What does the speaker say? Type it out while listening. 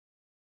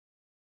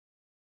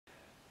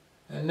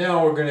And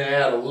now we're going to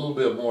add a little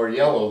bit more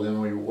yellow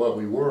than what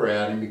we were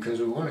adding, because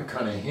we want to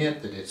kind of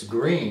hint that it's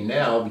green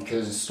now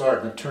because it's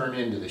starting to turn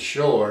into the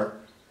shore.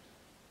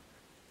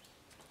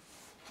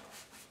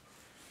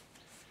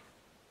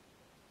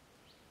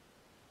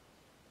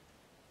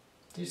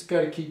 You just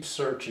got to keep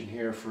searching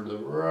here for the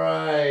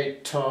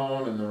right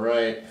tone and the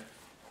right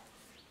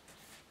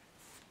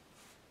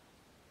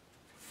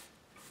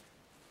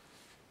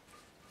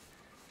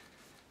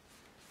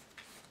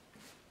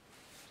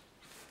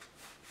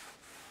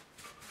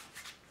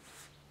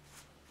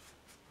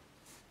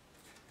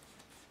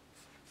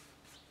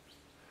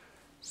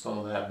some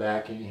of that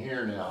back in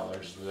here now.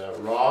 There's the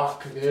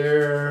rock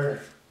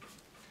there.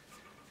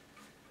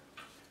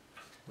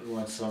 We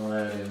want some of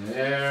that in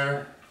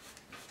there.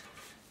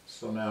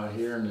 So now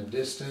here in the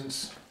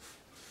distance,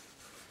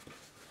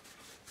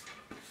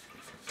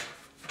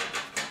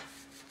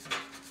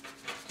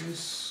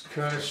 just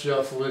kind of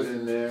shuffle it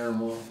in there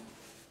and we'll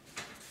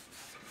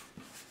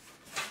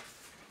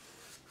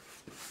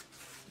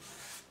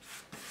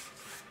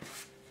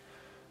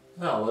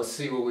now let's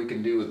see what we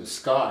can do with the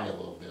sky a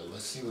little bit.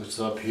 Let's see what's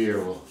up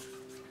here.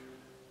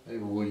 Maybe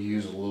we'll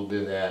use a little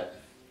bit of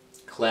that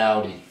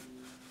cloudy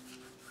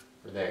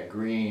or that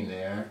green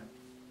there.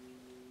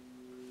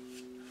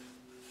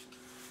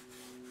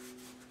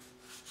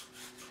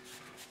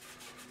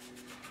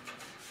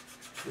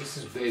 This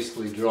is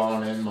basically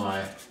drawing in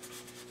my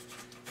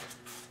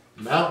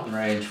mountain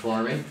range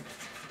for me.